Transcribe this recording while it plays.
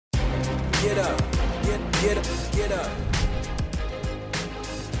get up, get up, get up.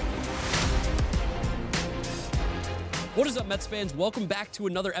 What is up, Mets fans? Welcome back to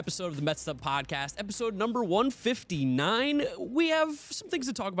another episode of the Mets Up Podcast, episode number 159. We have some things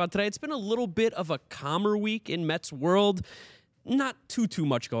to talk about today. It's been a little bit of a calmer week in Mets world. Not too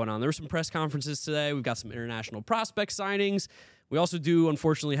much going on. There were some press conferences today. We've got some international prospect signings. We also do,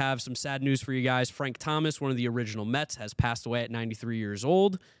 unfortunately, have some sad news for you guys. Frank Thomas, one of the original Mets, has passed away at 93 years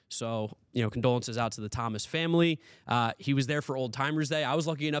old. So, condolences out to the Thomas family. He was there for Old Timers Day. I was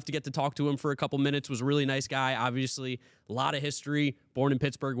lucky enough to get to talk to him for a couple minutes. Was a really nice guy. Obviously, a lot of history. Born in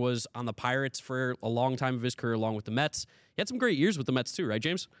Pittsburgh, was on the Pirates for a long time of his career along with the Mets. He had some great years with the Mets too, right,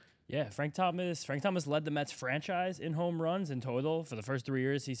 James? Yeah, Frank Thomas led the Mets franchise in home runs in total for the first 3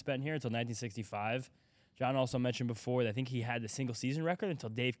 years he spent here until 1965. John also mentioned before that I think he had the single-season record until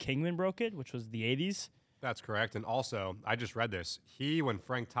Dave Kingman broke it, which was the 80s. That's correct. And also, I just read this. When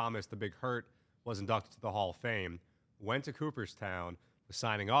Frank Thomas, the Big Hurt, was inducted to the Hall of Fame, went to Cooperstown, was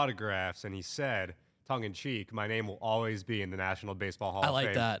signing autographs, and he said, tongue-in-cheek, my name will always be in the National Baseball Hall of Fame. I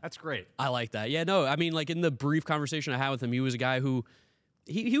like that. That's great. I like that. Yeah, no, I mean, like in the brief conversation I had with him, he was a guy who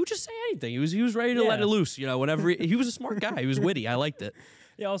he would just say anything. He was ready to let it loose, whenever he was a smart guy. He was witty. I liked it.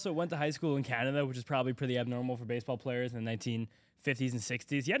 He also went to high school in Canada, which is probably pretty abnormal for baseball players in the 1950s and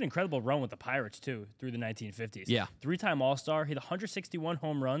 60s. He had an incredible run with the Pirates, too, through the 1950s. Yeah. Three-time All-Star. He had 161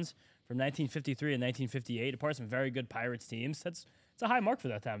 home runs from 1953 and 1958, a part of some very good Pirates teams. It's a high mark for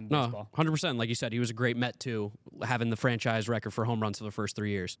that time in baseball. 100%. Like you said, he was a great Met, too, having the franchise record for home runs for the first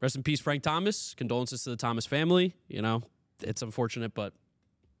 3 years. Rest in peace, Frank Thomas. Condolences to the Thomas family. It's unfortunate, but...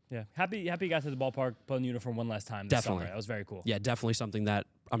 Yeah, happy he got to the ballpark, put on the uniform one last time this summer. That was very cool. Yeah, definitely something that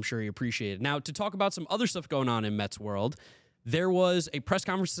I'm sure he appreciated. Now, to talk about some other stuff going on in Mets world, there was a press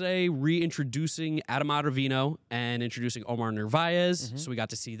conference today reintroducing Adam Ottavino and introducing Omar Narvaez. So we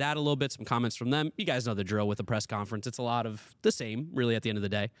got to see that a little bit, some comments from them. You guys know the drill with a press conference. It's a lot of the same, really, at the end of the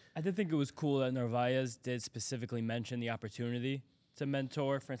day. I did think it was cool that Narvaez did specifically mention the opportunity to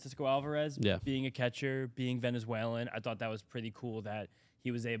mentor Francisco Alvarez, being a catcher, being Venezuelan. I thought that was pretty cool that he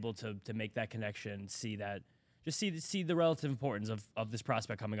was able to make that connection, see the relative importance of this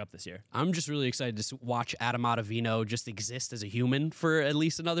prospect coming up this year. I'm just really excited to watch Adam Ottavino just exist as a human for at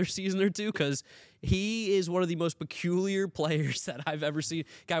least another season or two, because he is one of the most peculiar players that I've ever seen.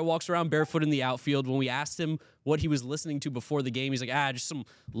 Guy walks around barefoot in the outfield. When we asked him what he was listening to before the game, he's like, just some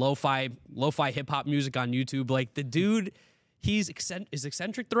lo-fi hip-hop music on YouTube. Like, the dude... Is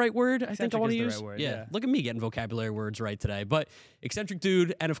eccentric the right word? I think I want to use. Right word, yeah. Look at me getting vocabulary words right today. But eccentric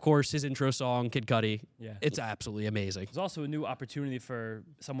dude, and of course his intro song, Kid Cudi. Yeah, it's absolutely amazing. There's also a new opportunity for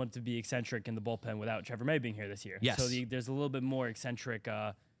someone to be eccentric in the bullpen without Trevor May being here this year. Yes. So there's a little bit more eccentric.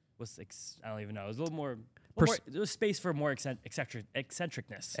 I don't even know. There's a little more. There's space for more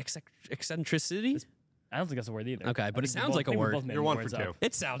eccentricness. Eccentricity. I don't think that's a word either. Okay, but it sounds like a word. You're 1 for 2.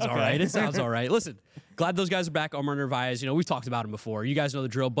 It sounds all right. It sounds all right. Listen, glad those guys are back. Omar Narvaez, we've talked about him before. You guys know the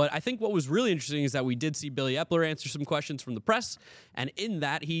drill. But I think what was really interesting is that we did see Billy Epler answer some questions from the press. And in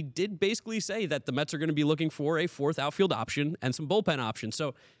that, he did basically say that the Mets are going to be looking for a fourth outfield option and some bullpen options.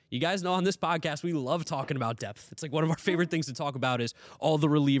 So you guys know on this podcast, we love talking about depth. It's like one of our favorite things to talk about is all the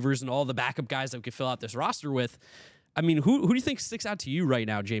relievers and all the backup guys that we could fill out this roster with. I mean, who do you think sticks out to you right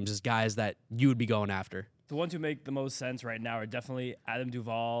now, James, as guys that you would be going after? The ones who make the most sense right now are definitely Adam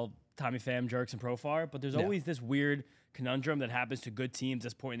Duvall, Tommy Pham, Jerks, and Profar. But there's always this weird conundrum that happens to good teams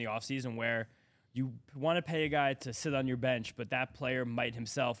at this point in the offseason where you want to pay a guy to sit on your bench, but that player might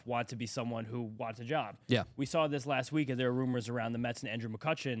himself want to be someone who wants a job. Yeah. We saw this last week as there were rumors around the Mets and Andrew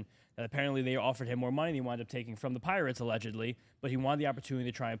McCutchen that apparently they offered him more money than he wound up taking from the Pirates, allegedly, but he wanted the opportunity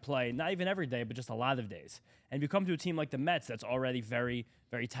to try and play, not even every day, but just a lot of days. And if you come to a team like the Mets that's already very,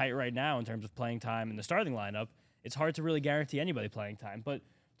 very tight right now in terms of playing time in the starting lineup, it's hard to really guarantee anybody playing time. But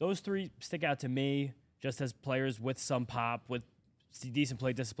those three stick out to me just as players with some pop, with decent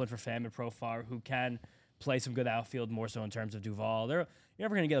play discipline for Pham and Profar, who can play some good outfield, more so in terms of Duvall. You're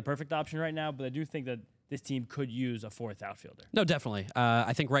never going to get a perfect option right now, but I do think that this team could use a fourth outfielder. No, definitely.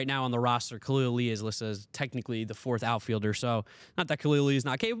 I think right now on the roster, Khalil Lee is listed as technically the fourth outfielder. So not that Khalil Lee is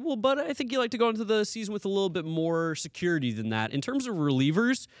not capable, but I think you like to go into the season with a little bit more security than that. In terms of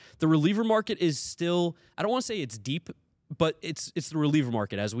relievers, the reliever market is still, I don't want to say it's deep, but it's the reliever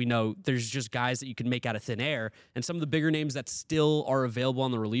market. As we know, there's just guys that you can make out of thin air. And some of the bigger names that still are available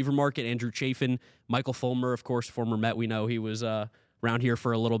on the reliever market, Andrew Chafin, Michael Fulmer, of course, former Met. We know he was around here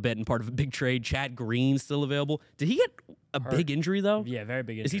for a little bit and part of a big trade. Chad Green still available. Did he get a big injury, though? Yeah, very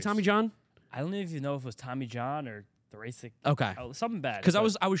big injury. Is he Tommy John? I don't even know if it was Tommy John or Theresic. Okay. Oh, something bad. Because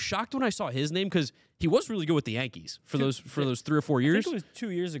but I was shocked when I saw his name because he was really good with the Yankees for those 3 or 4 I years. think it was 2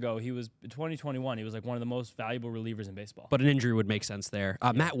 years ago. He was in 2021. He was like one of the most valuable relievers in baseball. But an injury would make sense there.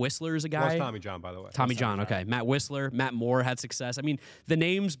 Matt Whistler is a guy. Was Tommy John, by the way. Tommy John, okay. Matt Whistler, Matt Moore had success. I mean, the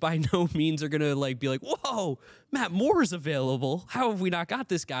names by no means are gonna be like, whoa, Matt Moore is available. How have we not got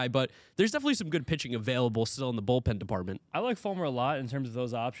this guy? But there's definitely some good pitching available still in the bullpen department. I like Fulmer a lot in terms of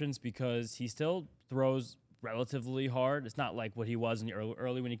those options because he still throws relatively hard. It's not like what he was in the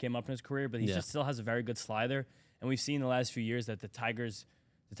early when he came up in his career, but he just still has a very good slider. And we've seen the last few years that the Tigers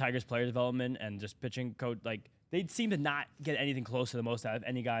player development and just pitching coach, like they seem to not get anything close to the most out of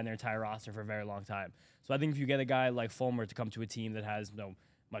any guy in their entire roster for a very long time. So I think if you get a guy like Fulmer to come to a team that has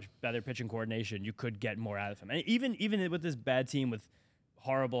much better pitching coordination, you could get more out of him. And even with this bad team with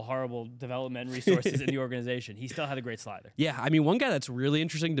horrible development resources in the organization, he still had a great slider. Yeah, I mean, one guy that's really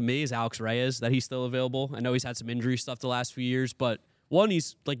interesting to me is Alex Reyes, that he's still available. I know he's had some injury stuff the last few years, but one,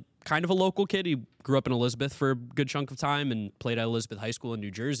 he's like kind of a local kid. He grew up in Elizabeth for a good chunk of time and played at Elizabeth High School in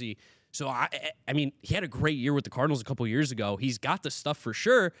New Jersey. So, I mean, he had a great year with the Cardinals a couple years ago. He's got the stuff for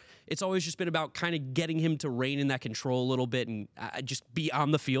sure. It's always just been about kind of getting him to rein in that control a little bit and just be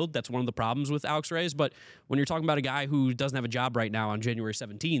on the field. That's one of the problems with Alex Reyes. But when you're talking about a guy who doesn't have a job right now on January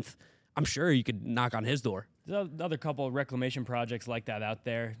 17th, I'm sure you could knock on his door. There's another couple of reclamation projects like that out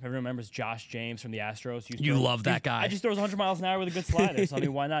there. Everyone remembers Josh James from the Astros. You love that guy. I just throws 100 miles an hour with a good slider. So, I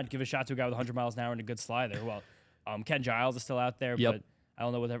mean, why not give a shot to a guy with 100 miles an hour and a good slider? Well, Ken Giles is still out there, but I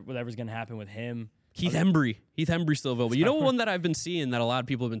don't know whatever's going to happen with him. Heath Hembry's still available. You know, one that I've been seeing that a lot of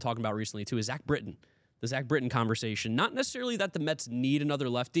people have been talking about recently, too, is Zach Britton. The Zach Britton conversation. Not necessarily that the Mets need another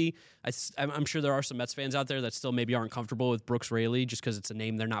lefty. I'm sure there are some Mets fans out there that still maybe aren't comfortable with Brooks Raley just because it's a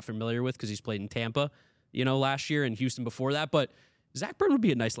name they're not familiar with because he's played in Tampa, last year and Houston before that. But Zach Britton would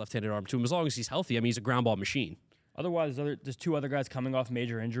be a nice left-handed arm to him as long as he's healthy. I mean, he's a ground ball machine. Otherwise, there's two other guys coming off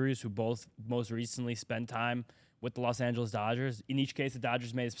major injuries who both most recently spent time with the Los Angeles Dodgers. In each case, the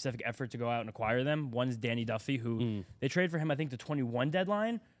Dodgers made a specific effort to go out and acquire them. One is Danny Duffy, who they traded for him, I think, the 21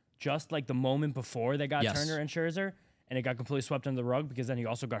 deadline, just like the moment before they got Turner and Scherzer, and it got completely swept under the rug because then he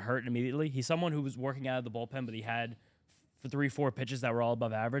also got hurt immediately. He's someone who was working out of the bullpen, but he had 3-4 pitches that were all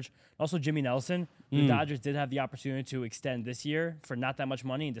above average. Also, Jimmy Nelson, the Dodgers did have the opportunity to extend this year for not that much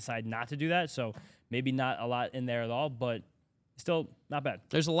money and decided not to do that, so maybe not a lot in there at all, but still not bad.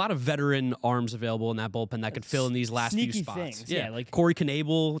 There's a lot of veteran arms available in that bullpen that could fill in these last few Sneaky spots. things. Yeah, like Corey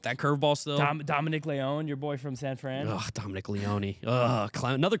Knebel, that curveball still. Dominic Leone, your boy from San Fran. Ugh, Dominic Leone. Ugh,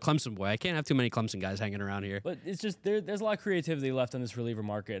 another Clemson boy. I can't have too many Clemson guys hanging around here. But it's just there's a lot of creativity left on this reliever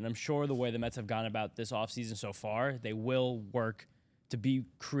market, and I'm sure the way the Mets have gone about this offseason so far, they will work to be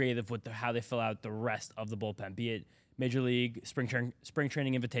creative with how they fill out the rest of the bullpen, be it Major League, spring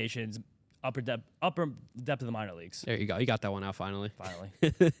training invitations, upper depth of the minor leagues. There you go. You got that one out finally.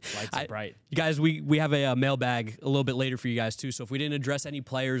 Lights are bright. You guys, we have a mailbag a little bit later for you guys too. So if we didn't address any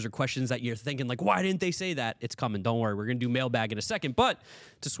players or questions that you're thinking like, why didn't they say that? It's coming. Don't worry. We're gonna do mailbag in a second. But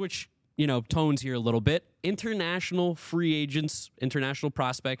to switch, tones here a little bit. International free agents, international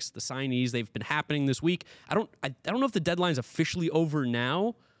prospects, the signees, they've been happening this week. I don't know if the deadline's officially over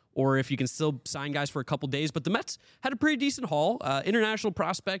now, or if you can still sign guys for a couple days. But the Mets had a pretty decent haul. International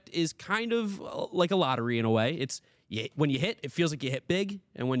prospect is kind of like a lottery in a way. When you hit, it feels like you hit big,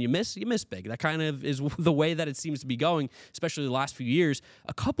 and when you miss big. That kind of is the way that it seems to be going, especially the last few years.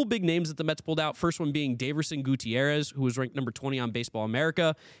 A couple big names that the Mets pulled out. First one being Daverson Gutierrez, who was ranked number 20 on Baseball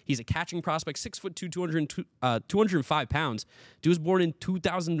America. He's a catching prospect, 6'2", 205 pounds. Dude was born in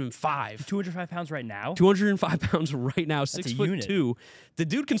 2005. 205 pounds right now? 205 pounds right now, 6'2". Unit. The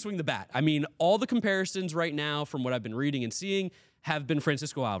dude can swing the bat. I mean, all the comparisons right now from what I've been reading and seeing have been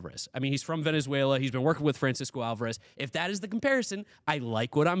Francisco Alvarez. I mean, he's from Venezuela. He's been working with Francisco Alvarez. If that is the comparison, I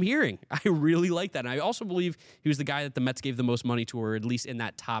like what I'm hearing. I really like that. And I also believe he was the guy that the Mets gave the most money to, or at least in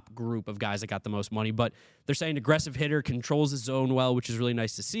that top group of guys that got the most money. But they're saying aggressive hitter, controls his zone well, which is really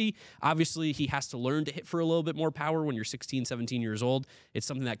nice to see. Obviously, he has to learn to hit for a little bit more power when you're 16, 17 years old. It's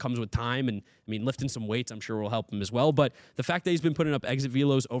something that comes with time. And, I mean, lifting some weights, I'm sure will help him as well. But the fact that he's been putting up exit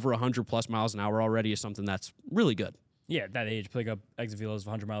velos over 100+ miles an hour already is something that's really good. Yeah, at that age, picking up exit velos of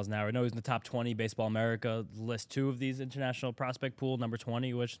 100 miles an hour. I know he's in the top 20 Baseball America list 2 of these international prospect pool, number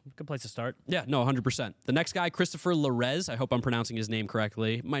 20, which is a good place to start. Yeah, no, 100%. The next guy, Christopher Larez, I hope I'm pronouncing his name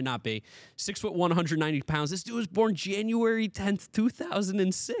correctly. Might not be. 6'1", 190 pounds. This dude was born January 10th,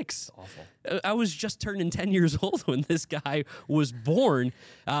 2006. Awful. I was just turning 10 years old when this guy was born.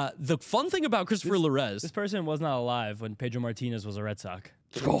 The fun thing about Christopher Larez... This person was not alive when Pedro Martinez was a Red Sox.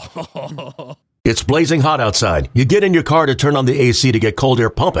 It's blazing hot outside. You get in your car to turn on the AC to get cold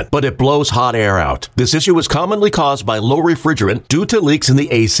air pumping, but it blows hot air out. This issue is commonly caused by low refrigerant due to leaks in the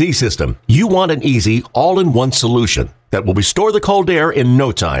AC system. You want an easy, all-in-one solution that will restore the cold air in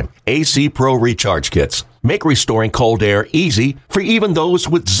no time. AC Pro Recharge Kits make restoring cold air easy for even those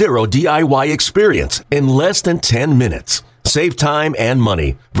with zero DIY experience in less than 10 minutes. Save time and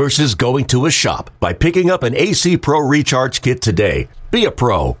money versus going to a shop by picking up an AC Pro Recharge Kit today. Be a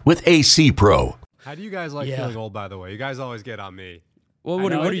pro with AC Pro. How do you guys like feeling old, by the way? You guys always get on me. Well, I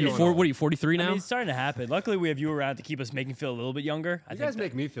what know are it's you? feeling What are you? 43 now? I mean, it's starting to happen. Luckily, we have you around to keep us making feel a little bit younger. You guys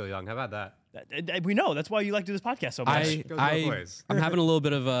make me feel young. How about that? We know. That's why you like to do this podcast so much. Goes both ways. I'm having a little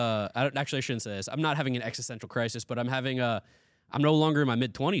bit of a. I shouldn't say this. I'm not having an existential crisis, but I'm having a. I'm no longer in my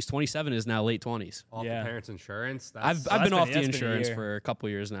mid 20s. 27 is now late 20s. Off Yeah. the parents' insurance. I've that's been off been- the that's been a insurance year. for a couple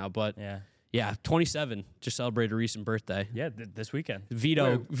years now, but yeah. 27. Just celebrated a recent birthday. Yeah, this weekend.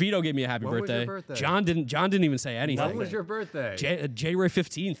 Vito gave me a happy when was birthday. your birthday? John didn't even say anything. When was your birthday? January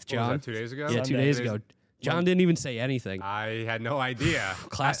 15th, John. What was that, 2 days ago? Yeah, 2 Sunday. days ago. John didn't even say anything. I had no idea.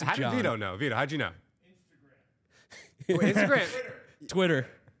 Classic How did John. Vito know? Vito, how'd you know? Instagram. Instagram. Twitter.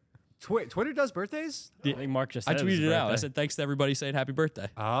 Twitter does birthdays? I think Mark just I said it was tweeted his it out. I birthday. said thanks to everybody saying happy birthday.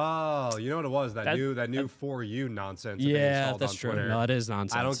 Oh, you know what it was? That new For You nonsense. That they Yeah, installed that's on true. Twitter. No, it is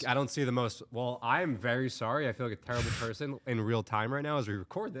nonsense. I don't see the most. Well, I am very sorry. I feel like a terrible person in real time right now as we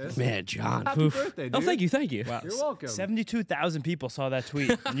record this. Man, John. Happy oof. birthday, Oh, dude. thank you. Wow. You're welcome. 72,000 people saw that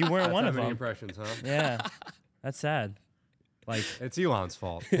tweet. And you weren't That's one how of many them. impressions, huh? Yeah, that's sad. Like It's Elon's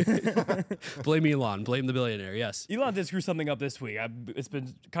fault. Blame Elon. Blame the billionaire. Yes. Elon did screw something up this week. It's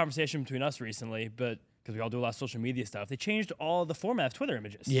been a conversation between us recently, but because we all do a lot of social media stuff, they changed all the format of Twitter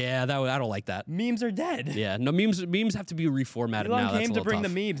images. Yeah, I don't like that. Memes are dead. Yeah, no memes have to be reformatted Elon now. That's came a to little bring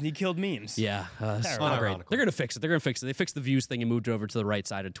tough. the memes, and he killed memes. Yeah, it's Terrible. not great. Unironical. They're gonna fix it. They fixed the views thing and moved it over to the right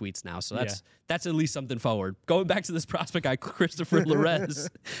side of tweets now. So that's at least something forward. Going back to this prospect guy, Christopher Larez,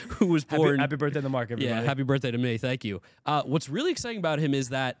 who was born. Happy birthday to Mark, everybody. Yeah, happy birthday to me. Thank you. What's really exciting about him is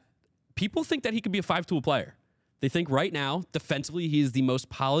that people think that he could be a 5-tool player. They think right now, defensively, he is the most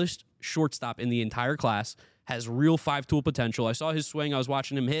polished shortstop in the entire class, has real 5-tool potential. I saw his swing. I was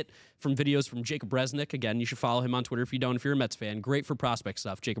watching him hit from videos from Jacob Resnick. Again, you should follow him on Twitter if you don't, if you're a Mets fan. Great for prospect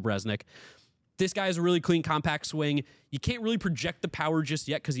stuff, Jacob Resnick. This guy has a really clean, compact swing. You can't really project the power just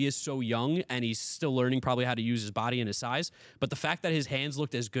yet because he is so young and he's still learning probably how to use his body and his size. But the fact that his hands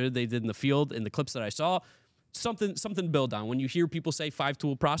looked as good as they did in the field in the clips that I saw, something to build on. When you hear people say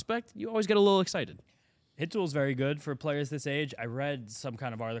 5-tool prospect, you always get a little excited. Hit tool is very good for players this age. I read some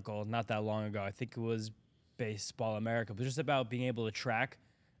kind of article not that long ago. I think it was Baseball America, but just about being able to track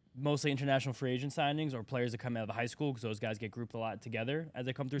mostly international free agent signings or players that come out of the high school because those guys get grouped a lot together as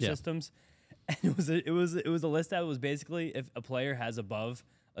they come through systems. And it was a list that was basically if a player has above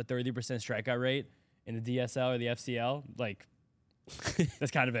a 30% strikeout rate in the DSL or the FCL, like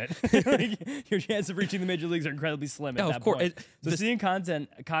that's kind of it. Like, your chance of reaching the major leagues are incredibly slim at Yeah, that of course. point. So seeing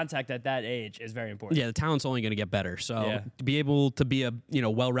contact at that age is very important. Yeah, the talent's only going to get better. So Yeah. to be able to be a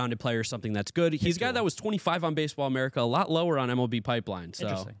well-rounded player is something that's good. He's a guy that was 25 on Baseball America, a lot lower on MLB Pipeline.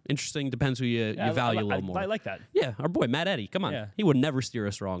 So Interesting. Depends who you value a little more. I like that. Yeah, our boy Matt Eddy. Come on, Yeah. he would never steer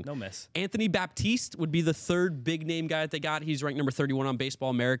us wrong. No miss. Anthony Baptiste would be the third big name guy that they got. He's ranked number 31 on Baseball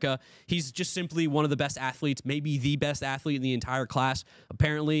America. He's just simply one of the best athletes, maybe the best athlete in the entire class.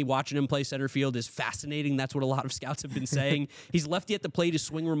 Apparently, watching him play center field is fascinating. That's what a lot of scouts have been saying. He's lefty at the plate. His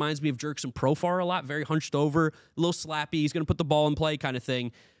swing reminds me of Jerkson Profar a lot. Very hunched over, a little slappy. He's going to put the ball in play kind of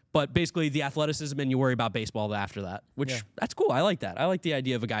thing. But basically, the athleticism, and you worry about baseball after that, which that's cool. I like that. I like the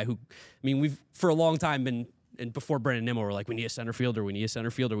idea of a guy who, we've for a long time been, and before Brandon Nimmo, we're like, we need a center fielder, we need a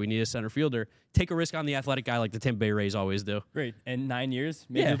center fielder, we need a center fielder. Take a risk on the athletic guy like the Tampa Bay Rays always do. Great. In 9 years?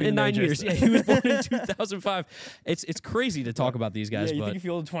 Maybe Yeah, he'll be in the 9 majors. years. Yeah, he was born in 2005. It's crazy to talk about these guys, Yeah, you but think if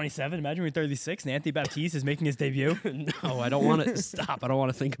you're 27, imagine when you're 36 and Anthony Baptiste is making his debut. no, I don't want to stop. I don't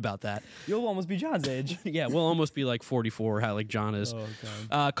want to think about that. You'll almost be John's age. Yeah, we'll almost be like 44, how like John is. Oh,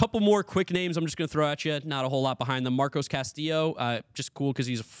 A couple more quick names I'm just going to throw at you. Not a whole lot behind them. Marcos Castillo, just cool because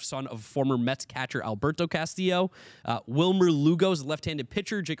he's a son of former Mets catcher Alberto Castillo. Wilmer Lugo's a left-handed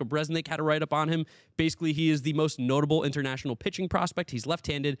pitcher. Jacob Resnick had a write-up on him. Basically, he is the most notable international pitching prospect. He's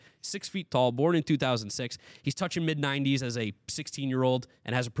left-handed, 6 feet tall, born in 2006. He's touching mid-90s as a 16-year-old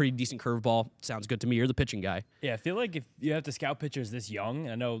and has a pretty decent curveball. Sounds good to me. You're the pitching guy. Yeah, I feel like if you have to scout pitchers this young,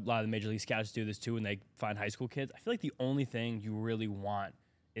 and I know a lot of the major league scouts do this too when they find high school kids, I feel like the only thing you really want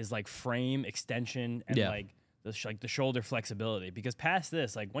is like frame extension and like the shoulder flexibility. Because past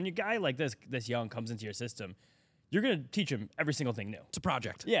this, like when a guy like this young comes into your system, you're going to teach him every single thing new. It's a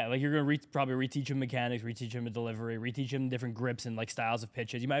project. Yeah, like you're going to probably reteach him mechanics, reteach him a delivery, reteach him different grips and like styles of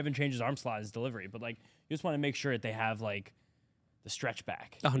pitches. You might even change his arm slot, his delivery, but like you just want to make sure that they have like the stretch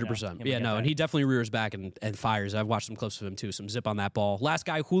back. 100%. Yeah, no, and he definitely rears back and fires. I've watched some clips of him too. Some zip on that ball. Last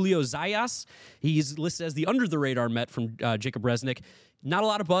guy, Julio Zayas. He's listed as the under-the-radar Met from Jacob Resnick. Not a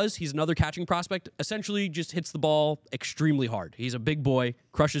lot of buzz. He's another catching prospect. Essentially just hits the ball extremely hard. He's a big boy,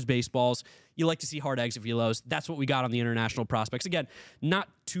 crushes baseballs. You like to see hard exit velos. That's what we got on the international prospects. Again, not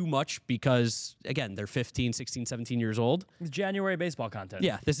too much because, again, they're 15, 16, 17 years old. It's January baseball content.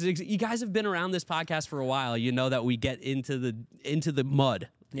 Yeah, this is you guys have been around this podcast for a while. You know that we get into the mud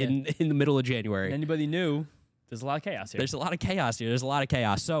in the middle of January. Anybody new, there's a lot of chaos here. There's a lot of chaos here. There's a lot of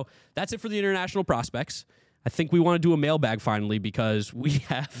chaos. So that's it for the international prospects. I think we want to do a mailbag finally because we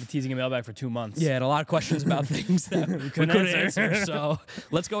have been teasing a mailbag for 2 months. Yeah, and a lot of questions about things that we couldn't answer. So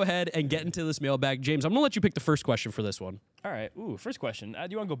let's go ahead and get into this mailbag. James, I'm going to let you pick the first question for this one. All right. Ooh, first question. Do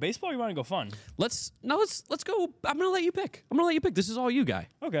you want to go baseball or you want to go fun? Let's go. I'm going to let you pick. This is all you, guy.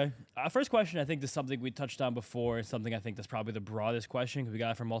 Okay. First question, I think this is something we touched on before. It's something I think that's probably the broadest question because we got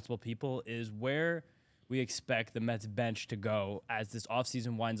it from multiple people is where we expect the Mets bench to go as this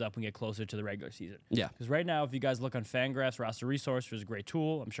offseason winds up and get closer to the regular season. Yeah. Because right now, if you guys look on Fangraphs, Roster Resource, which is a great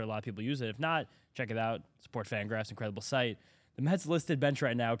tool. I'm sure a lot of people use it. If not, check it out. Support Fangraphs, incredible site. The Mets listed bench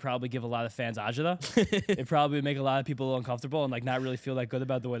right now would probably give a lot of fans agita. It probably would make a lot of people a little uncomfortable and like not really feel that good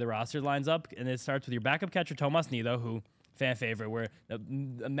about the way the roster lines up. And it starts with your backup catcher, Tomas Nido, who fan favorite. We're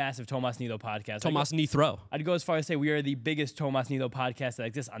a massive Tomas Nido podcast. Tomas Nithro. I'd go as far as say we are the biggest Tomas Nido podcast that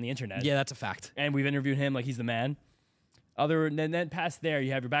exists on the internet. Yeah, that's a fact. And we've interviewed him like he's the man. Other than that, past there,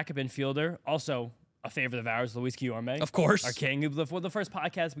 you have your backup infielder, also a favorite of ours, Luis Guillorme. Of course. Our king. The first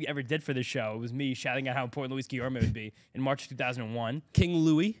podcast we ever did for this show, it was me shouting out how important Luis Guillorme would be in March 2001. King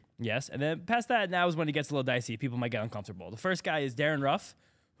Louis. Yes. And then past that, now is when it gets a little dicey. People might get uncomfortable. The first guy is Darren Ruff,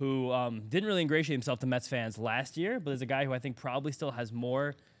 who didn't really ingratiate himself to Mets fans last year, but is a guy who I think probably still has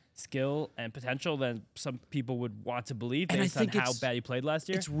more skill and potential than some people would want to believe based on how bad he played last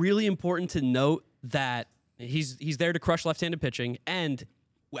year. It's really important to note that he's there to crush left-handed pitching, and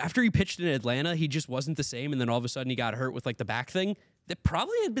after he pitched in Atlanta, he just wasn't the same, and then all of a sudden he got hurt with like the back thing that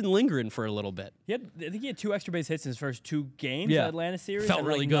probably had been lingering for a little bit. I think he had 2 extra base hits in his first 2 games Yeah. in the Atlanta series. Felt and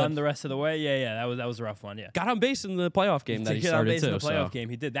really none good. the rest of the way. Yeah, that was a rough one. Yeah. Got on base in the playoff game that he Get on started base in too. the playoff game.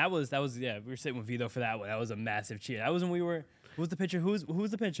 He did. That was yeah. We were sitting with Vito for that one. That was a massive cheer. That was when we were. Who was the pitcher? Who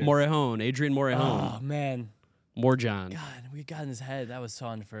was the pitcher? Morejón, Adrian Morejón. Oh man, Morjon. God, we got in his head. That was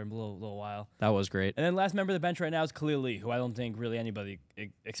fun for a little while. That was great. And then last member of the bench right now is Khalil Lee, who I don't think really anybody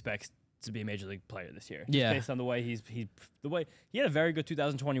expects to be a major league player this year. Yeah. Based on the way he had a very good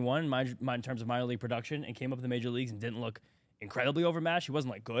 2021 in terms of minor league production and came up in the major leagues and didn't look incredibly overmatched. He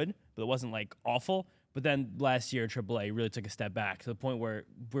wasn't like good, but it wasn't like awful. But then last year in AAA, he really took a step back to the point where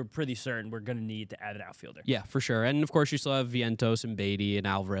we're pretty certain we're going to need to add an outfielder. Yeah, for sure. And of course, you still have Vientos and Beatty and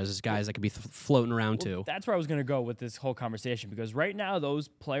Alvarez as guys that could be floating around too. That's where I was going to go with this whole conversation because right now those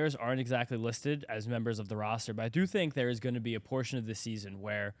players aren't exactly listed as members of the roster. But I do think there is going to be a portion of this season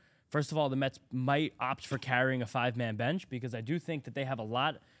where, first of all, the Mets might opt for carrying a 5-man bench because I do think that they have a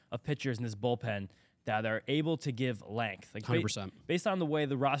lot of pitchers in this bullpen that are able to give length. Like 100%. Based on the way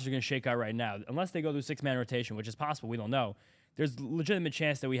the roster is going to shake out right now, unless they go through 6-man rotation, which is possible, we don't know, there's a legitimate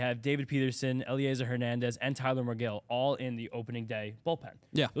chance that we have David Peterson, Eliezer Hernandez, and Tyler McGill all in the opening day bullpen.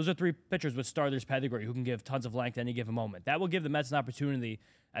 Yeah. Those are 3 pitchers with starters pedigree who can give tons of length at any given moment. That will give the Mets an opportunity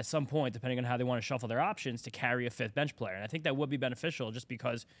at some point, depending on how they want to shuffle their options, to carry a 5th bench player. And I think that would be beneficial just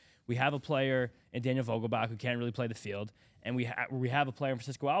because we have a player in Daniel Vogelbach who can't really play the field, and we have a player in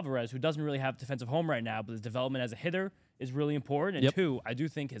Francisco Alvarez who doesn't really have defensive home right now, but his development as a hitter is really important. And 2, I do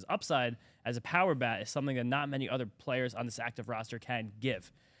think his upside as a power bat is something that not many other players on this active roster can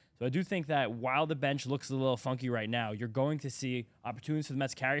give. So I do think that while the bench looks a little funky right now, you're going to see opportunities for the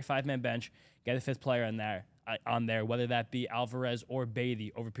Mets carry 5-man bench, get a 5th player on there, whether that be Alvarez or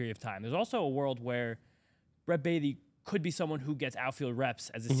Beatty over a period of time. There's also a world where Brett Beatty could be someone who gets outfield reps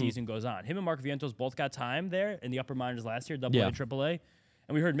as the season goes on. Him and Mark Vientos both got time there in the upper minors last year, AA and AAA,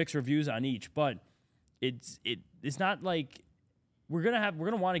 and we heard mixed reviews on each. But it's not like we're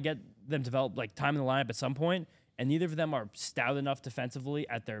gonna want to get them develop like time in the lineup at some point, and neither of them are stout enough defensively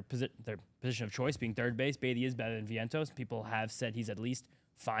at their position of choice, being third base. Beatty is better than Vientos. People have said he's at least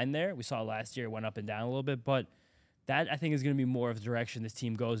fine there. We saw last year it went up and down a little bit, but that I think is going to be more of the direction this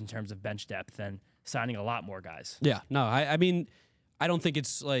team goes in terms of bench depth than signing a lot more guys. Yeah, no, I mean, I don't think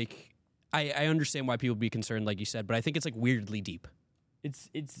it's like I understand why people would be concerned, like you said, but I think it's like weirdly deep. It's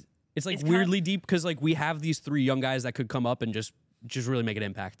like weirdly deep because like we have these 3 young guys that could come up and just just really make an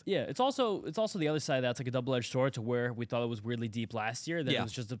impact. Yeah, it's also the other side that's like a double-edged sword to where we thought it was weirdly deep last year. That it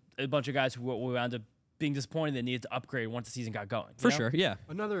was just a bunch of guys who wound up being disappointed that needed to upgrade once the season got going. For sure, yeah.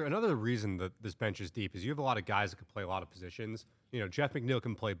 Another reason that this bench is deep is you have a lot of guys that can play a lot of positions. Jeff McNeil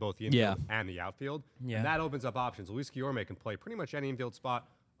can play both the infield and the outfield. Yeah. And that opens up options. Luis Guillorme can play pretty much any infield spot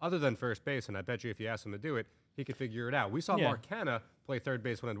other than first base, and I bet you if you ask him to do it, he could figure it out. We saw Mark Canha play third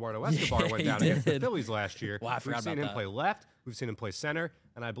base when Eduardo Escobar went down against the Phillies last year. Wow, I We've forgot seen about him that. play left. We've seen him play center,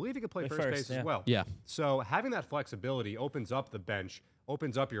 and I believe he could play first base as well. Yeah. So having that flexibility opens up the bench,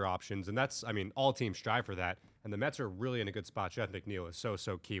 opens up your options, and that's, all teams strive for that. And the Mets are really in a good spot. Jeff McNeil is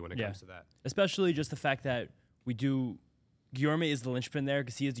so key when it comes to that. Especially just the fact that Guillorme is the linchpin there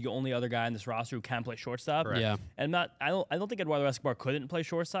because he is the only other guy in this roster who can play shortstop. Correct. Yeah. And I don't think Eduardo Escobar couldn't play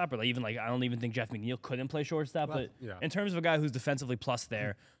shortstop, or I don't even think Jeff McNeil couldn't play shortstop. But in terms of a guy who's defensively plus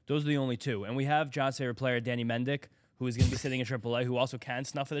there, those are the only two. And we have John's favorite player, Danny Mendick, who is going to be sitting in AAA, who also can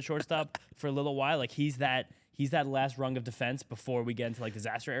snuff at the shortstop for a little while. Like he's that last rung of defense before we get into like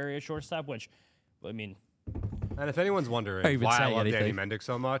disaster area shortstop, which And if anyone's wondering even why I saying love Danny anything. Mendick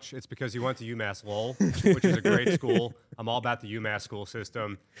so much, it's because he went to UMass Lowell, which is a great school. I'm all about the UMass school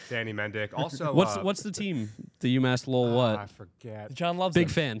system. Danny Mendick. Also, What's the team? The UMass Lowell what? I forget. John loves Big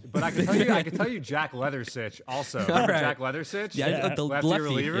him. fan. But I can tell you Jack Leathersich also. Remember Jack Leathersich? Yeah, the lefty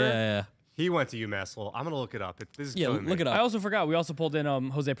reliever? Yeah. He went to UMass Lowell. I'm gonna look it up. This is Yeah, killing me. look it up. I also forgot we also pulled in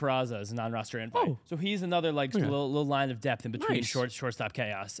Jose Peraza as a non-roster invite. Oh. So he's another little line of depth in between Nice. shortstop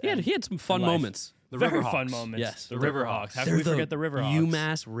chaos. He and had some fun life. moments. The Very Riverhawks. fun moments. Yes. the The Riverhawks. How They're can we forget the Riverhawks?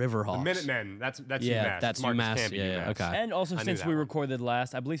 UMass Riverhawks. Minutemen. That's Yeah, UMass. that's Marcus UMass. Camby, Yeah, UMass. okay. And also, I knew since that we one. recorded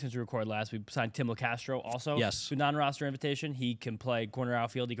last, I believe since we recorded last, we signed Tim LaCastro also. Yes. To non-roster invitation. He can play corner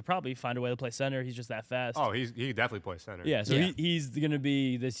outfield. He could probably find a way to play center. He's just that fast. Oh, he definitely plays center. Yeah, so Yeah. he's going to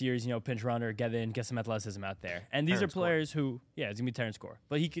be this year's pinch runner, get some athleticism out there. And these Terrence are players who, it's going to be Terrence Gore.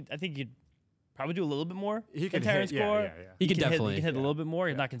 But I think he could probably do a little bit more He than can Terrence hit, Gore. yeah. He could hit- definitely- he can hit a little bit more.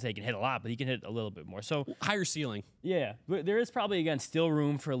 He's not going to say he can hit a lot, but he can hit a little bit more. So, Higher ceiling. yeah, but there is probably, again, still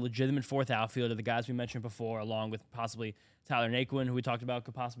room for a legitimate fourth outfielder, the guys we mentioned before, along with possibly Tyler Naquin, who we talked about,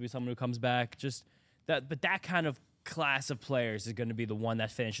 could possibly be someone who comes back. But that kind of class of players is going to be the one that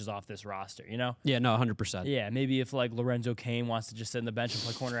finishes off this roster, Yeah, no, 100%. Yeah, maybe if like Lorenzo Cain wants to just sit in the bench and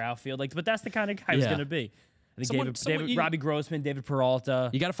play corner outfield, but that's the kind of guy he's Yeah. going to be. I think Someone- Robbie Grossman, David Peralta.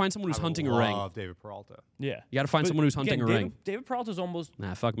 You got to find someone who's I hunting a ring. love David Peralta. Yeah, You got to find someone who's hunting a ring. David Peralta's almost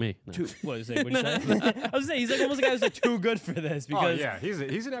Nah, fuck me. No. too. What is it? What'd you say? I was saying he's like almost a guy who's like too good for this Oh because yeah,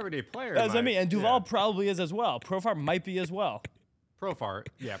 he's an everyday player. that's what I mean. And Duvall yeah. probably is as well. Profar might be as well. Profar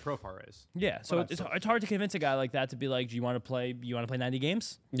is. Yeah, so But it's hard to convince a guy like that to be like, do you want to play 90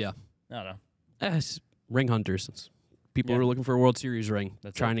 games? Yeah. I don't know. It's ring hunters. It's people Yeah. who are looking for a World Series ring,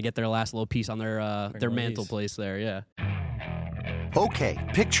 That's trying it. to get their last little piece on their one of mantle these. place there. Yeah. Okay,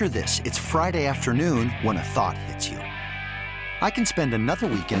 picture this. It's Friday afternoon when a thought hits you. I can spend another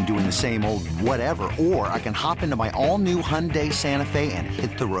weekend doing the same old whatever, or I can hop into my all-new Hyundai Santa Fe and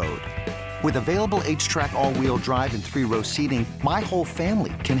hit the road. With available H-Track all-wheel drive and 3-row seating, my whole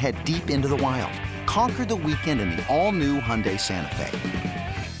family can head deep into the wild. Conquer the weekend in the all-new Hyundai Santa Fe.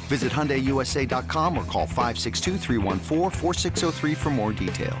 Visit HyundaiUSA.com or call 562-314-4603 for more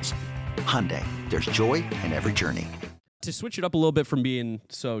details. Hyundai, there's joy in every journey. To switch it up a little bit from being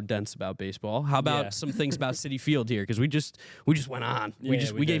so dense about baseball, how about Yeah. some things about Citi Field here? Because we just went on. Yeah,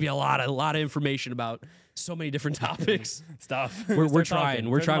 we gave did. you a lot of information about so many different topics. Stuff. We're Start trying. talking.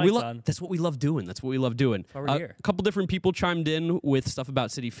 We're Turn the trying. We lights love. on. That's what we love doing. That's what we love doing. why we're here. A couple different people chimed in with stuff about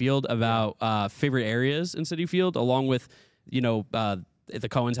Citi Field, about favorite areas in Citi Field, along with the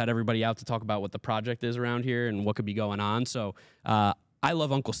Cohens had everybody out to talk about what the project is around here and what could be going on. So. I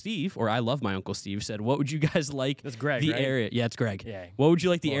love Uncle Steve, or I love my Uncle Steve, said, what would you guys like That's Greg, the right? area? Yeah, it's Greg. Yeah. What would you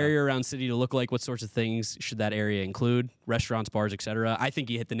like the area around Citi to look like? What sorts of things should that area include? Restaurants, bars, etc. I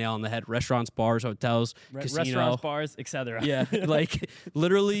think you hit the nail on the head. Restaurants, bars, hotels, casino. Restaurants, bars, etc. Yeah, like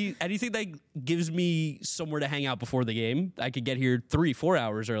literally anything that gives me somewhere to hang out before the game. I could get here 3-4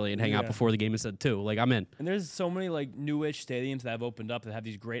 hours early and hang out Yeah. before the game instead of 2. Like, I'm in. And there's so many like newish stadiums that have opened up that have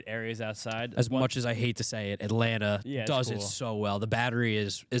these great areas outside. As much as I hate to say it, Atlanta Yeah, it's does it cool. so well. The Battery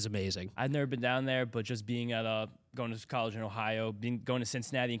is amazing. I've never been down there, but just being at going to college in Ohio, going to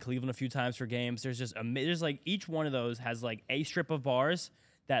Cincinnati and Cleveland a few times for games. There's just there's like each one of those has like a strip of bars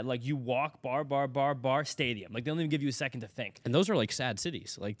that like you walk bar stadium. Like they don't even give you a second to think. And those are like sad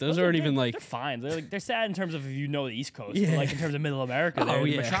cities. Like those They're- aren't even they're like fine. They're sad in terms of if you know the East Coast, Yeah. but like in terms of Middle America, Oh, they're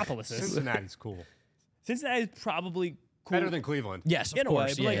yeah. metropolises. Cincinnati's cool. Cincinnati is probably cool. Better than Cleveland. Yes, of in a way,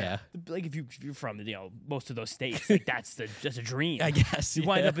 course. but Yeah, like if you're from most of those states, like that's a dream. I guess. You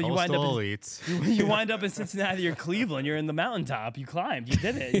wind up you wind Coastal up in, elites. you wind up in Cincinnati or Cleveland. You're in the mountaintop. You climbed. You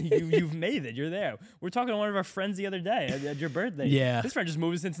did it. You've made it. You're there. We're talking to one of our friends the other day at your birthday. Yeah. This friend just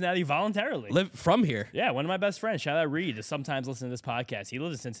moved to Cincinnati voluntarily. Live from here. Yeah, one of my best friends, shout out Reed, is sometimes listening to this podcast. He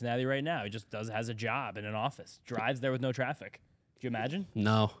lives in Cincinnati right now. He just has a job in an office. Drives there with no traffic. Could you imagine?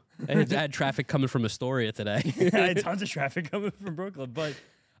 No. I had traffic coming from Astoria today. I had tons of traffic coming from Brooklyn, but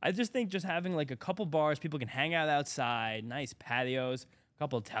I just think just having like a couple bars, people can hang out outside, nice patios, a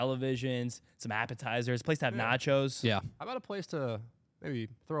couple of televisions, some appetizers, place to have nachos. Yeah. How about a place to maybe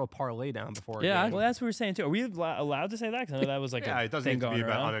throw a parlay down before? Yeah, A game? Well, that's what we were saying too. Are we allowed to say that? Because I know that was like Yeah, a it doesn't thing need to going be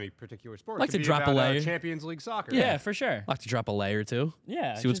about around. on any particular sport. Like It to could be drop a about, layer. Champions League soccer. Yeah, for sure. I'd like to drop a layer or two.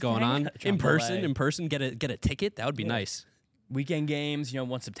 Yeah, See what's just going hang on. out, In drop a person, lay. get a ticket. That would be nice. Weekend games,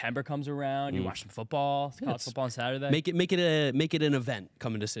 once September comes around, you watch some football, college football on Saturday. Make it an event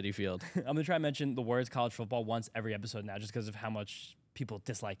coming to Citi Field. I'm gonna try and mention the words college football once every episode now, just because of how much people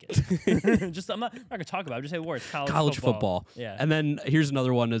dislike it. I'm not gonna talk about it. Just say the words College football. Yeah. And then here's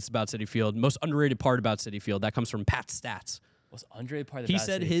another one that's about Citi Field. Most underrated part about Citi Field. That comes from Pat Stats. What's underrated part of He that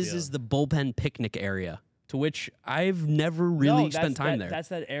said Citi his Field? is the bullpen picnic area, to which I've never really spent time there. That's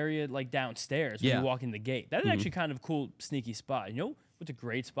that area like downstairs when Yeah. you walk in the gate. That's actually kind of cool, sneaky spot. You know what's a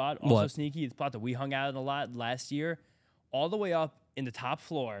great spot? Also What? sneaky. The spot that we hung out in a lot last year, all the way up in the top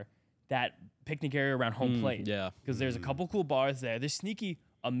floor, that picnic area around home plate. yeah. Because there's a couple cool bars there. There's sneaky,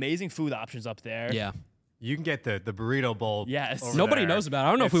 amazing food options up there. Yeah. You can get the burrito bowl. Yes. over Nobody there. knows about it.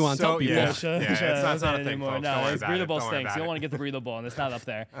 I don't know if we It's wanna tell people. Yeah, Yeah, it's not a thing, anymore. folks. No, Don't worry it's about burrito it. bowl Don't worry stinks. about You don't it. want to get the burrito bowl, and it's not up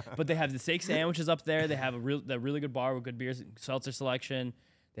there. But they have the steak sandwiches up there. They have that really good bar with good beers, seltzer selection.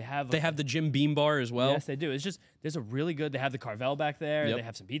 They have the Jim Beam bar as well. Yes, they do. It's just there's a really good. They have the Carvel back there. Yep. They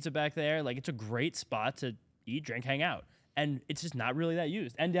have some pizza back there. Like it's a great spot to eat, drink, hang out, and it's just not really that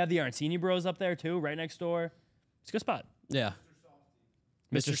used. And they have the Arancini Bros up there too, right next door. It's a good spot. Yeah.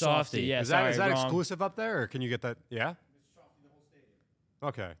 Mr. Softy. Softy. Yeah, Is sorry, that wrong. exclusive up there, or can you get that? Yeah.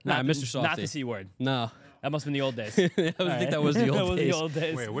 Okay. Nah, Not Mr. the- Softy. Not the C word. No. That must have been the old days. I think that was the that old was days. the old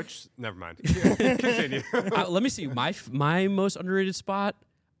days. Wait, which? Never mind. Continue. Let me see. My most underrated spot.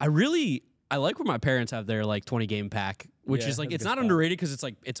 I like where my parents have their like 20 game pack, which Yeah, is like that's a it's good not spot. underrated because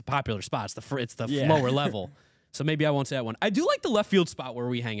it's a popular spot. It's the Yeah. lower level. So maybe I won't say that one. I do like the left field spot where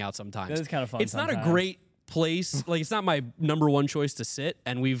we hang out sometimes. That is kind of fun It's not a sometimes. great place. Like it's not my number one choice to sit,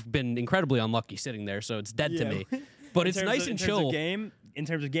 and we've been incredibly unlucky sitting there, so it's dead to Yeah. me. But it's In terms nice of- and in terms of chill. in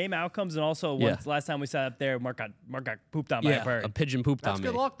terms of game outcomes, and also Yeah. last time we sat up there, Mark got pooped on by a Yeah, bird. a pigeon pooped That's on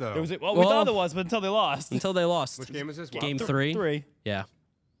good me luck, though. It was we Well- thought it was, but until they lost. until they lost. Which game is this? Game Wow. 3. 3. Yeah.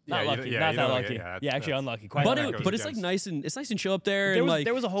 Not you- lucky. yeah, not you that don't- lucky. yeah, Yeah, actually that's- unlucky. Quite But unlucky. it's like nice and chill up there. There and was like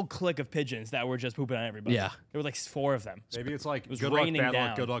there was a whole clique of pigeons that were just pooping on everybody. Yeah. There were like 4 of them. Maybe it's like was good luck, raining bad down.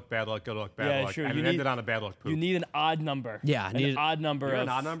 luck, good luck, bad luck, good luck, bad Yeah, luck, sure. and You it need- ended on a bad luck poop. You need an odd number. Yeah, an odd number. You're of, an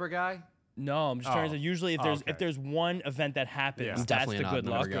odd number guy. No, I'm just trying to. Usually, Oh, okay. if there's one event that happens, Yeah. that's Definitely the an odd good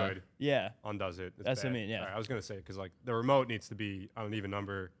number luck. guy. Good. Yeah. Undoes it. It's That's what I bad. mean, yeah. Sorry, I was gonna say because like the remote needs to be on an even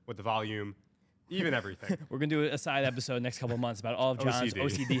number with the volume, even everything. We're gonna do a side episode next couple of months about all of John's OCD.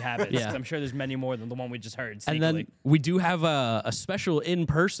 OCD habits. Yeah. 'cause I'm sure there's many more than the one we just heard. And Sneakily. then we do have a special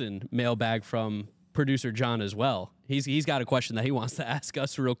in-person mailbag from producer John as well. He's got a question that he wants to ask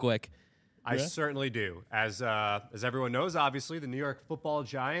us real quick. I certainly do. As everyone knows, obviously the New York Football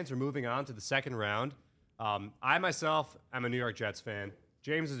Giants are moving on to the second round. I myself am a New York Jets fan.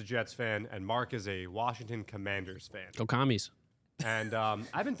 James is a Jets fan, and Mark is a Washington Commanders fan. Go Commies. And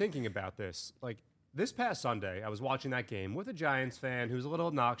I've been thinking about this. Like this past Sunday, I was watching that game with a Giants fan who's a little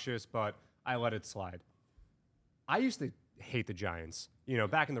obnoxious, but I let it slide. I used to hate the Giants. You know,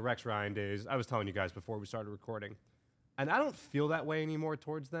 back in the Rex Ryan days, I was telling you guys before we started recording. And I don't feel that way anymore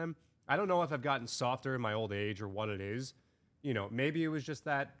towards them. I don't know if I've gotten softer in my old age or what it is. You know, maybe it was just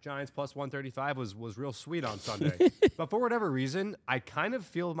that Giants plus 135 was real sweet on Sunday. But for whatever reason, I kind of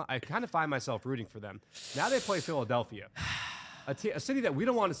find myself rooting for them. Now they play Philadelphia, a city that we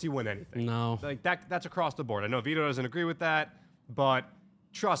don't want to see win anything. No. Like that's across the board. I know Vito doesn't agree with that, but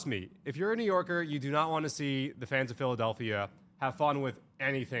trust me, if you're a New Yorker, you do not want to see the fans of Philadelphia have fun with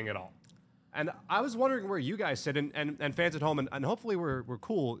anything at all. And I was wondering where you guys sit, and fans at home, and hopefully we're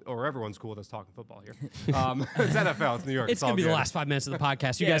cool, or everyone's cool that's talking football here. It's NFL, it's New York. It's all going to be the good. last 5 minutes of the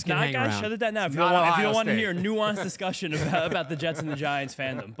podcast. You Yeah, guys if can not, hang guys, around. shut it down now. If you not don't Ohio want to State. hear a nuanced discussion about the Jets and the Giants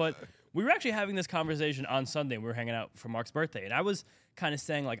fandom. But we were actually having this conversation on Sunday. We were hanging out for Mark's birthday, and I was kind of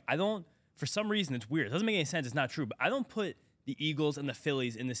saying, like, I don't, for some reason, it's weird. It doesn't make any sense. It's not true. But I don't put the Eagles and the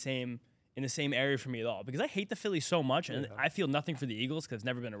Phillies in the same area for me at all, because I hate the Phillies so much, and I feel nothing for the Eagles because it's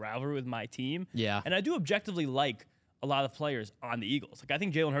never been a rivalry with my team. Yeah. And I do objectively like a lot of players on the Eagles. Like I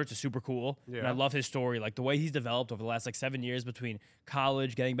think Jalen Hurts is super cool, and I love his story. Like the way he's developed over the last 7 years between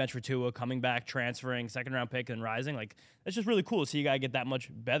college, getting benched for Tua, coming back, transferring, second-round pick, and rising. Like that's just really cool to see a guy get that much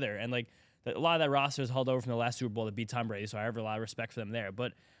better. And like a lot of that roster is held over from the last Super Bowl to beat Tom Brady, so I have a lot of respect for them there.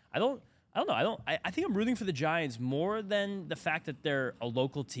 But I don't know. I think I'm rooting for the Giants more than the fact that they're a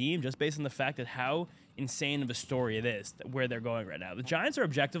local team, just based on the fact that how insane of a story it is where they're going right now. The Giants are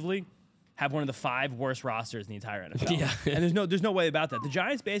objectively have one of the 5 worst rosters in the entire NFL. Yeah. And there's no way about that. The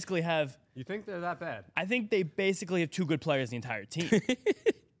Giants basically have. You think they're that bad? I think they basically have 2 good players in the entire team.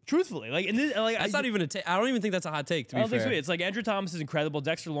 Truthfully, like, and this, like That's not even a take. I don't even think that's a hot take, to I be don't think fair. so. It's like Andrew Thomas is incredible.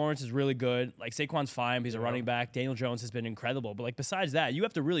 Dexter Lawrence is really good. Like Saquon's fine. But he's a running back. Daniel Jones has been incredible. But like besides that, you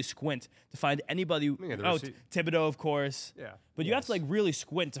have to really squint to find anybody. Thibodeau, of course. Yeah. But you have to like really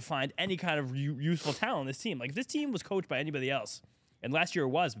squint to find any kind of useful talent on this team. Like if this team was coached by anybody else, and last year it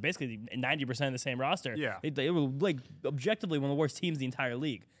was basically 90% of the same roster. Yeah. It was like objectively one of the worst teams in the entire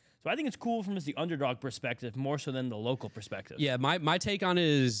league. So I think it's cool from just the underdog perspective more so than the local perspective. Yeah, my take on it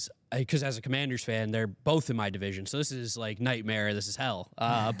is, because as a Commanders fan, they're both in my division, so this is like nightmare, this is hell.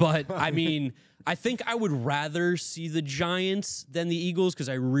 But, I mean, I think I would rather see the Giants than the Eagles because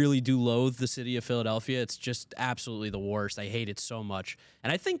I really do loathe the city of Philadelphia. It's just absolutely the worst. I hate it so much.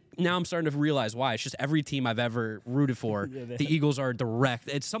 And I think now I'm starting to realize why. It's just every team I've ever rooted for, the Eagles are direct.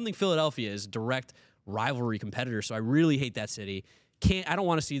 It's something Philadelphia is, direct rivalry competitor, so I really hate that city. I don't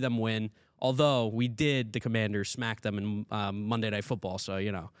want to see them win, although we did, the Commanders, smack them in Monday Night Football, so,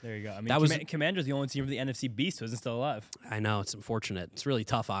 you know. There you go. I mean, that was Commanders the only team from the NFC Beast who isn't still alive. I know, it's unfortunate. It's really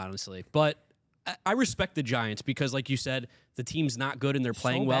tough, honestly. But I respect the Giants because, like you said, the team's not good and they're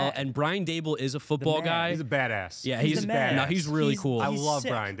playing well. And Brian Dable is a football guy. He's a badass. Yeah, he's a man. No, he's really cool. I love sick.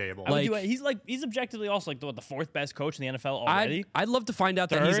 Brian Dable. He's objectively also like the 4th best coach in the NFL already. I'd love to find out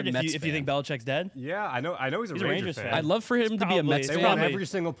that he's a Mets fan. If you think Belichick's dead. Yeah, I know he's a Rangers fan. I'd love for him to be a Mets They fan. won every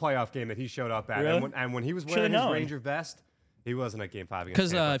single playoff game that he showed up at. Really? And when he was wearing his Ranger vest, he wasn't at Game 5 against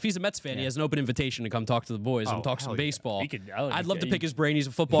Because Tampa. if he's a Mets fan, he has an open invitation to come talk to the boys and talk some hell yeah. baseball. He could yell at I'd you. love to pick his brain. He's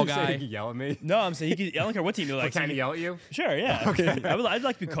a football He said guy. he could yell at me. No, I'm saying I don't care what team you like. Can he yell at you? Sure, yeah. Okay. I'd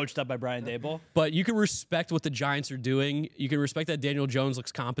like to be coached up by Brian Dable. But you can respect what the Giants are doing. You can respect that Daniel Jones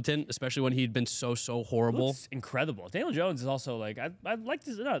looks competent, especially when he'd been so horrible. Looks incredible. Daniel Jones is also like I'd like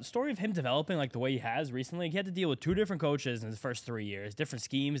to know the story of him developing like the way he has recently. He had to deal with 2 different coaches in his first 3 years, different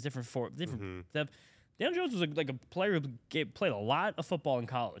schemes, different stuff. Daniel Jones was like a player who played a lot of football in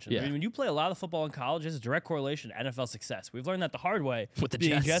college. And I mean, when you play a lot of football in college, there's a direct correlation to NFL success. We've learned that the hard way With the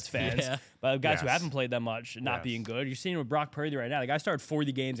being Jets. Jets fans, Yeah. but guys who Yes. haven't played that much and not being good. You're seeing it with Brock Purdy right now. The guy started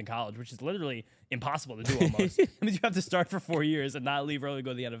 40 games in college, which is literally impossible to do almost. It means you have to start for 4 years and not leave early to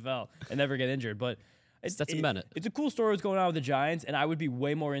go to the NFL and never get injured. But Stetson Bennett. It's a cool story what's going on with the Giants, and I would be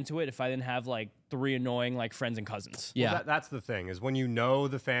way more into it if I didn't have like 3 annoying like friends and cousins. Yeah. Well, that's the thing, is when you know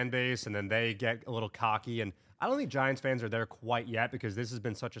the fan base and then they get a little cocky. And I don't think Giants fans are there quite yet because this has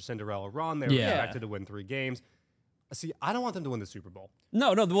been such a Cinderella run. They were Yeah. expected to win 3 games. See, I don't want them to win the Super Bowl.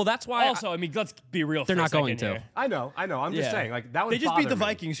 No, well, that's why. Also, I mean, let's be real. They're for a not going second to. here. I know. I'm just saying, like, that would They just beat bother the me.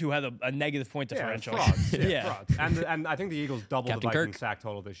 Vikings, who had a negative point Yeah, differential. frauds. Yeah, Yeah. frauds. And I think the Eagles doubled Captain the Vikings Kirk. sack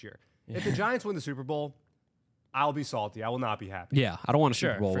total this year. If the Giants win the Super Bowl, I'll be salty. I will not be happy. Yeah, I don't want a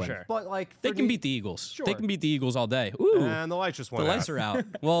Sure, Super Bowl for win. sure. But, like, They for can me- beat the Eagles. Sure. They can beat the Eagles all day. Ooh, And the lights just the went lights out. are out.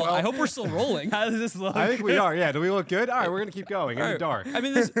 Well, I hope we're still rolling. How does this look? I think we are. Yeah. Do we look good? All right, we're going to keep going in the dark. I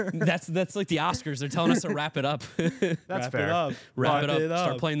mean, that's like the Oscars. They're telling us to wrap it up. That's Wrap fair. it up. Wrap it up. it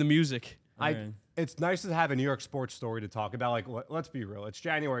Start up. playing the music. It's nice to have a New York sports story to talk about. Like, let's be real. It's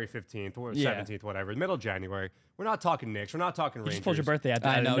January 15th or Yeah. 17th, whatever, middle of January. We're not talking Knicks. We're not talking You Rangers. just pulled your birthday out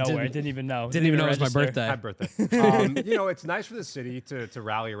I of know, nowhere. didn't Didn't even know. Didn't even know it was my register. birthday. Happy birthday. You know, it's nice for the city to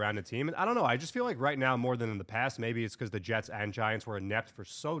rally around a team. And I don't know. I just feel like right now, more than in the past, maybe it's because the Jets and Giants were inept for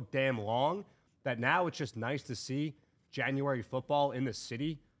so damn long that now it's just nice to see January football in the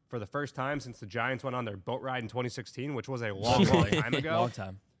city for the first time since the Giants went on their boat ride in 2016, which was a long time ago. Long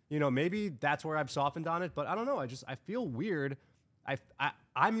time. You know, maybe that's where I've softened on it, but I don't know. I feel weird.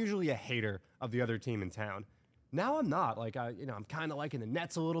 I'm usually a hater of the other team in town. Now I'm not. Like, I'm kind of liking the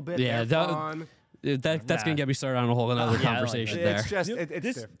Nets a little bit. Yeah, They're fun. that's gonna get me started on a whole other Yeah, I like conversation that. there. It's just, it's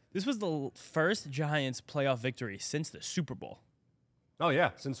This different. this was the first Giants playoff victory since the Super Bowl. Oh,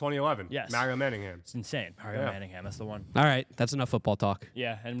 yeah, since 2011. Yes. Mario Manningham. It's insane. Mario Manningham, that's the one. All right, that's enough football talk.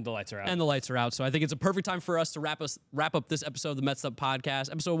 Yeah, and the lights are out. And the lights are out. So I think it's a perfect time for us to wrap up this episode of the Mets Up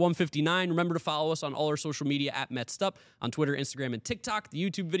podcast, episode 159. Remember to follow us on all our social media at Mets Up on Twitter, Instagram, and TikTok. The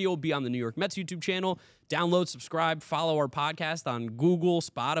YouTube video will be on the New York Mets YouTube channel. Download, subscribe, follow our podcast on Google,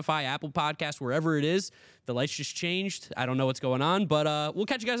 Spotify, Apple Podcasts, wherever it is. The lights just changed. I don't know what's going on, but we'll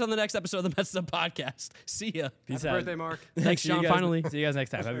catch you guys on the next episode of the Mets Up podcast. See ya. Peace Happy out. birthday, Mark. Thanks, See you Sean. guys- Finally. See you guys next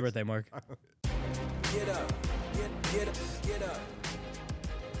time. Happy birthday, Mark. Get up, get up, get up.